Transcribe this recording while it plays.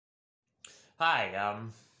Hi,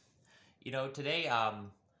 today,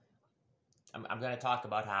 I'm going to talk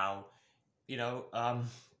about how, you know, um,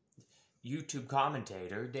 YouTube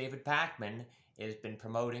commentator David Pakman has been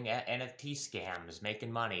promoting NFT scams,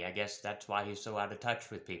 making money. I guess that's why he's so out of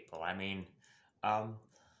touch with people. Um,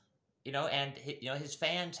 and his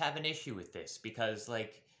fans have an issue with this because,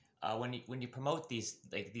 like, when you promote these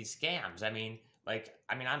scams, I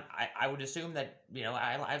would assume that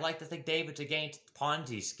I'd like to think David's against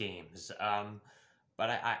Ponzi schemes.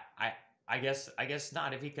 But I guess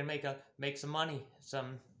not if he can make some money,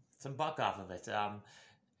 some buck off of it.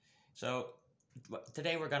 So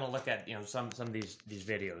today we're gonna look at some of these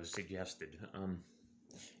videos suggested.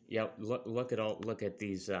 Yeah, look at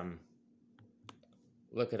these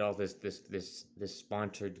look at all this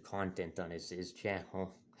sponsored content on his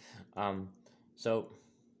channel. Um, so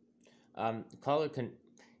caller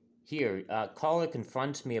caller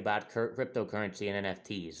confronts me about cryptocurrency and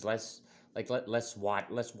NFTs. Let's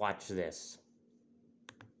watch this.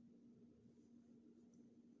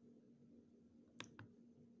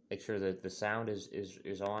 Make sure that the sound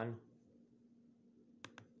is on.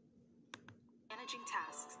 Managing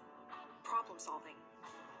tasks, problem solving,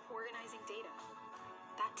 organizing data.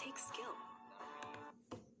 That takes skill.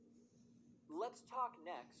 Let's talk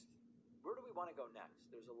next. Where do we want to go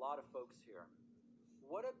next? There's a lot of folks here.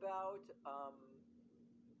 What about,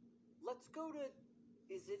 let's go to,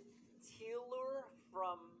 is it Taylor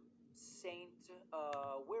from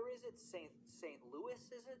where is it? St. Louis,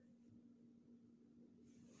 is it?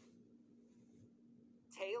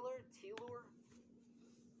 Taylor?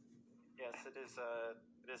 Yes, it is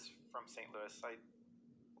from St. Louis. I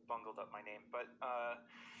bungled up my name, but I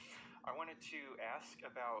wanted to ask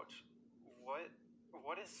about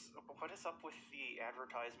what is up with the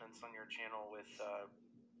advertisements on your channel with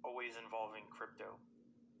always involving crypto?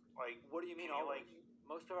 Like, what do you mean? Like,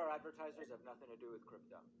 most of our advertisers have nothing to do with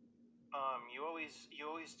crypto. You always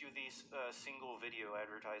do these single video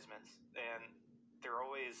advertisements, and they're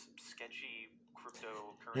always sketchy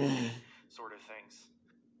cryptocurrency sort of things.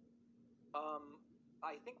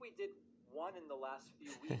 I think we did one in the last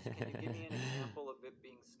few weeks. Can you give me an example of it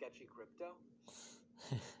being sketchy crypto?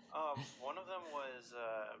 One of them was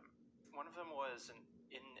an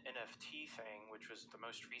NFT thing, which was the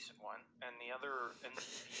most recent one, and the other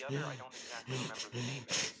I don't exactly remember the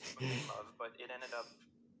name of, but it ended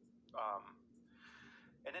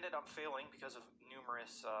up failing because of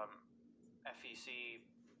numerous FEC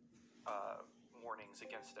warnings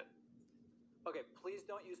against it. Okay, please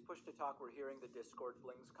don't use push to talk. We're hearing the Discord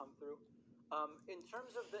flings come through. In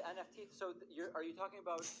terms of the NFT, so are you talking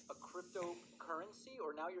about a cryptocurrency,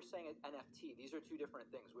 or now you're saying an NFT? These are two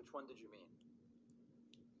different things. Which one did you mean?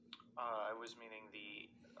 I was meaning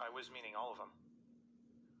all of them.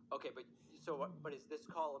 Okay, but is this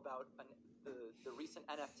call about the recent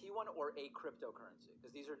NFT one or a cryptocurrency?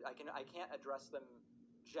 Because these are I can't address them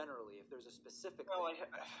generally. If there's a specific well, thing.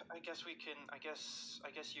 I guess we can. I guess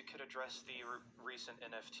you could address the recent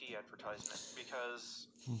NFT advertisement,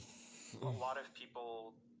 because a lot of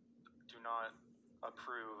people do not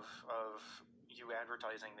approve of you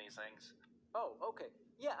advertising these things. Oh, okay.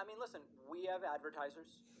 Yeah, I mean, listen, we have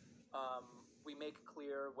advertisers. We make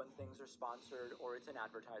clear when things are sponsored or it's an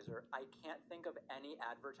advertiser. I can't think of any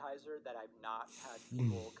advertiser that I've not had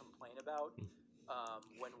people complain about.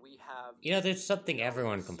 When we have... there's something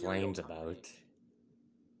everyone complains about.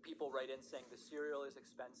 People write in saying the cereal is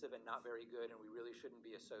expensive and not very good and we really shouldn't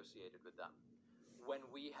be associated with them. When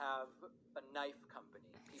we have a knife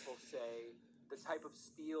company, people say the type of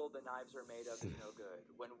steel the knives are made of is no good.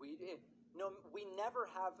 We never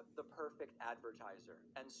have the perfect advertiser.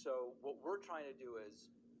 And so what we're trying to do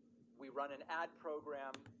is we run an ad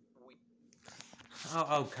program.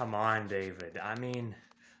 Oh, come on, David. I mean,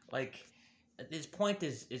 like, his point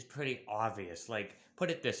is pretty obvious. Like,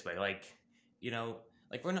 put it this way,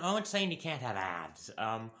 we're not saying you can't have ads.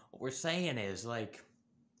 What we're saying is, like,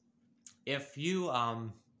 if you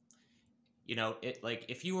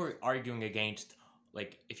if you were arguing against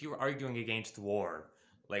war,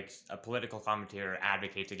 like a political commentator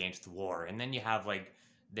advocates against war, and then you have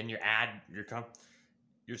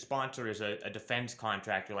your sponsor is a defense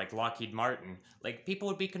contractor like Lockheed Martin, like, people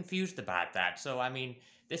would be confused about that. So I mean,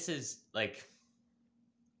 this is like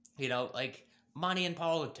money in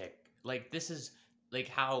politics. Like, this is like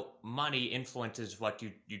how money influences what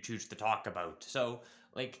you choose to talk about. So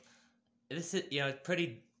like, this is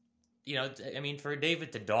pretty, I mean, for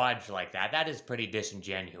David to dodge like that is pretty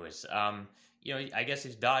disingenuous. I guess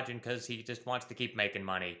he's dodging because he just wants to keep making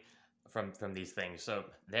money from these things. So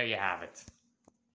there you have it.